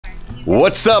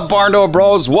What's up, Barndo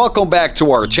bros? Welcome back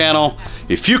to our channel.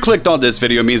 If you clicked on this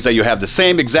video, it means that you have the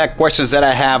same exact questions that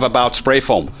I have about spray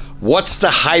foam. What's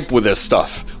the hype with this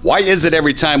stuff? Why is it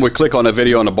every time we click on a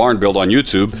video on a barn build on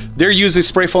YouTube, they're using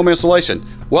spray foam insulation?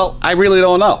 Well, I really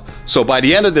don't know. So by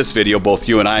the end of this video, both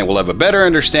you and I will have a better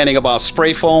understanding about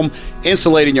spray foam,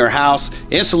 insulating your house,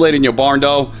 insulating your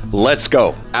barndo. Let's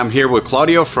go. I'm here with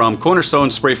Claudio from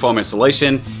Cornerstone Spray Foam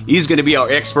Insulation. He's going to be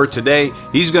our expert today.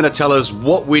 He's going to tell us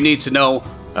what we need to know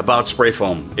about spray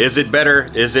foam. Is it better?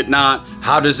 Is it not?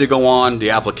 How does it go on?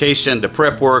 The application, the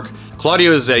prep work.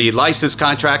 Claudio is a licensed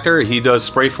contractor. He does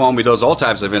spray foam, he does all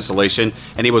types of insulation,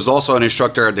 and he was also an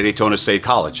instructor at the Daytona State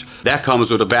College. That comes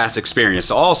with a vast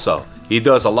experience. Also, he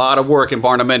does a lot of work in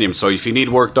Barndominium, so if you need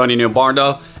work done in your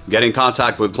barndo, get in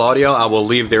contact with Claudio. I will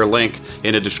leave their link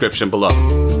in the description below.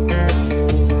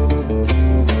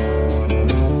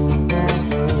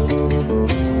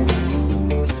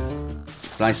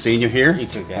 Nice seeing you here. You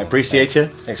too, I appreciate you.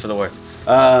 Thanks for the work.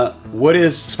 What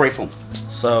is spray foam?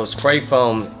 So spray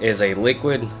foam is a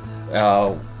liquid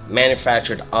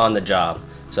manufactured on the job.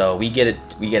 So we get an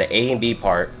A and B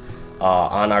part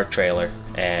on our trailer,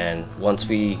 and once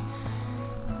we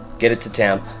get it to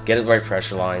temp, get it the right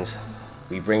pressure lines,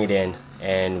 we bring it in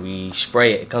and we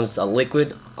spray it. It comes a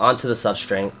liquid onto the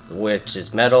substrate, which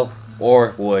is metal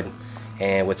or wood,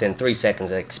 and within 3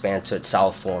 seconds it expands to its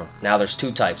solid form. Now there's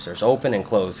two types. There's open and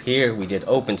closed. Here we did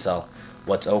open cell.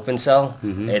 What's open cell?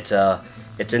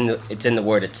 It's in the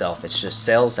word itself. It's just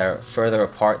cells that are further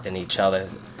apart than each other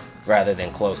rather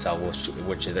than closed cell,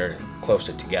 which they're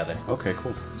closer together. Okay,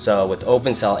 cool. So with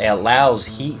open cell, it allows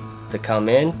heat to come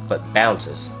in but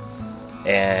bounces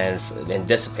and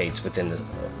dissipates within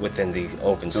the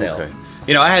open cell. Okay.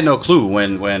 You know, I had no clue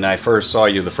when I first saw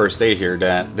you the first day here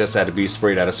that this had to be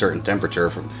sprayed at a certain temperature,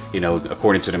 from, you know,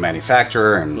 according to the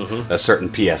manufacturer, and a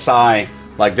certain PSI.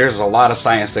 Like, there's a lot of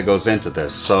science that goes into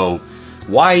this. So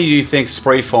why do you think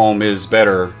spray foam is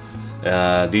better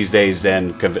these days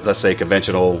than, let's say,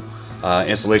 conventional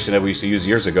insulation that we used to use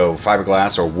years ago,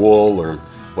 fiberglass or wool or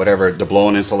whatever, the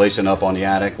blown insulation up on the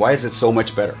attic? Why is it so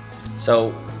much better?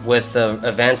 So with the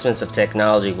advancements of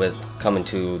technology, with coming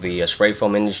to the spray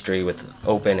foam industry with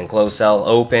open and closed cell,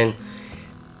 open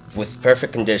with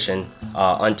perfect condition,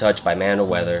 untouched by man or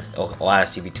weather, it'll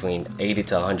last you between 80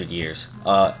 to 100 years.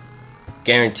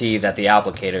 Guarantee that the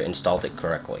applicator installed it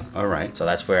correctly. All right. So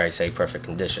that's where I say perfect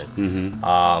condition.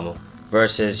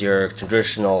 Versus your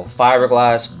traditional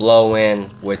fiberglass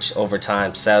blow-in, which over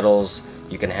time settles.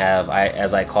 You can have,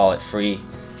 as I call it, free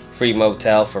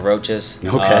motel for roaches.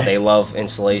 Okay. They love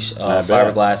insulation,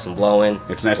 fiberglass and blow-in.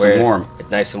 It's nice and warm.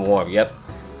 It's nice and warm. Yep.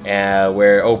 And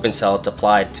where open cell, it's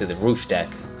applied to the roof deck,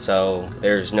 so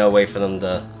there's no way for them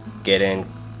to get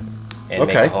in and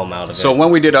make a home out of it. So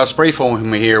when we did our spray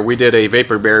foam here, we did a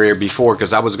vapor barrier before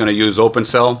because I was going to use open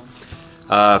cell.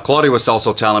 Claudia was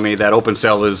also telling me that open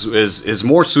cell is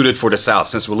more suited for the South.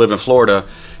 Since we live in Florida,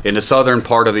 in the southern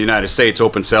part of the United States,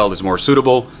 open cell is more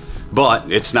suitable,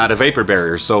 but it's not a vapor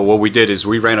barrier. So what we did is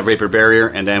we ran a vapor barrier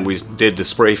and then we did the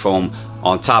spray foam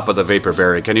on top of the vapor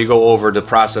barrier. Can you go over the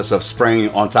process of spraying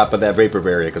on top of that vapor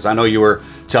barrier? Because I know you were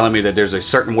telling me that there's a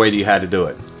certain way that you had to do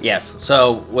it. Yes.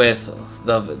 So with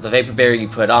the vapor barrier you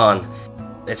put on,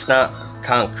 it's not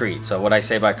concrete. So what I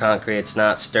say by concrete, it's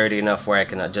not sturdy enough where I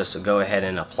can just go ahead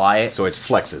and apply it. So it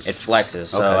flexes. It flexes.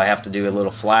 So I have to do a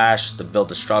little flash to build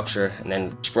the structure and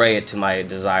then spray it to my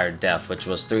desired depth, which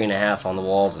was 3.5 on the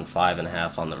walls and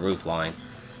 5.5 on the roof line.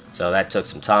 So that took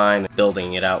some time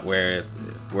building it out where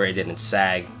it didn't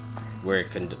sag, where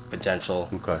it could potentially.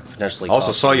 I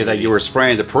also saw you that you were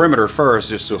spraying the perimeter first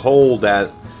just to hold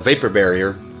that vapor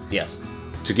barrier. Yes.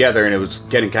 Together, and it was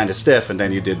getting kind of stiff, and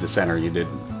then you did the center.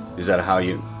 Is that how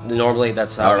you? Normally,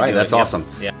 that's how. All right, that's awesome.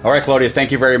 Yeah. All right, Claudia,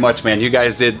 thank you very much, man. You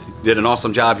guys did an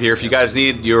awesome job here. If you guys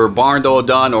need your barndo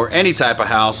done or any type of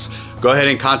house, go ahead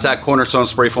and contact Cornerstone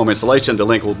Spray Foam Insulation. The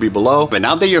link will be below. But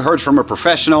now that you heard from a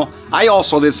professional, I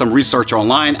also did some research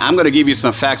online. I'm going to give you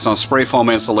some facts on spray foam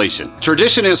insulation.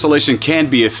 Traditional insulation can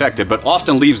be effective, but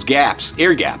often leaves gaps,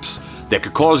 air gaps, that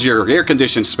could cause your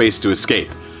air-conditioned space to escape,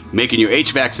 making your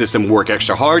HVAC system work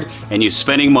extra hard and you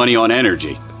spending money on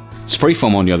energy. Spray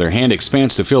foam, on the other hand,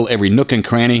 expands to fill every nook and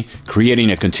cranny, creating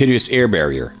a continuous air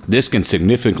barrier. This can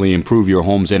significantly improve your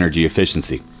home's energy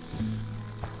efficiency.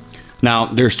 Now,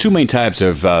 there's two main types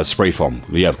of spray foam.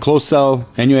 You have closed cell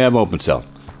and you have open cell.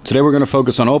 Today we're going to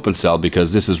focus on open cell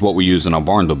because this is what we use in our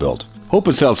barndo build.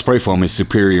 Open cell spray foam is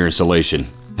superior insulation.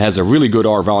 It has a really good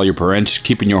R value per inch,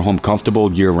 keeping your home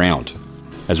comfortable year round.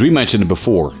 As we mentioned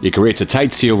before, it creates a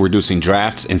tight seal, reducing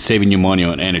drafts and saving you money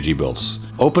on energy bills.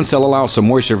 Open cell allows some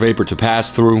moisture vapor to pass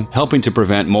through, helping to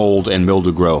prevent mold and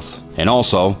mildew growth. And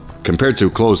also, compared to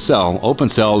closed cell, open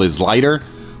cell is lighter,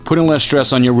 putting less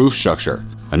stress on your roof structure.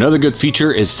 Another good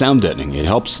feature is sound deadening. It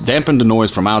helps dampen the noise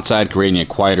from outside, creating a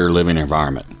quieter living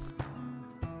environment.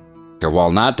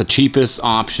 While not the cheapest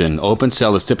option, open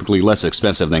cell is typically less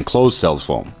expensive than closed cell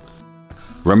foam.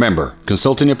 Remember,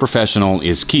 consulting a professional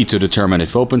is key to determine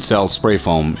if open cell spray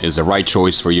foam is the right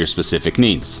choice for your specific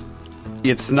needs.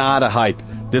 It's not a hype.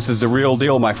 This is the real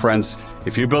deal, my friends.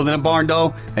 If you're building a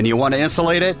barndo and you want to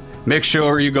insulate it, make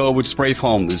sure you go with spray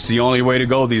foam. It's the only way to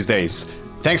go these days.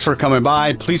 Thanks for coming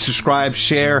by. Please subscribe,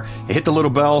 share, and hit the little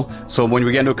bell so when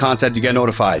we get new content, you get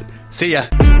notified. See ya.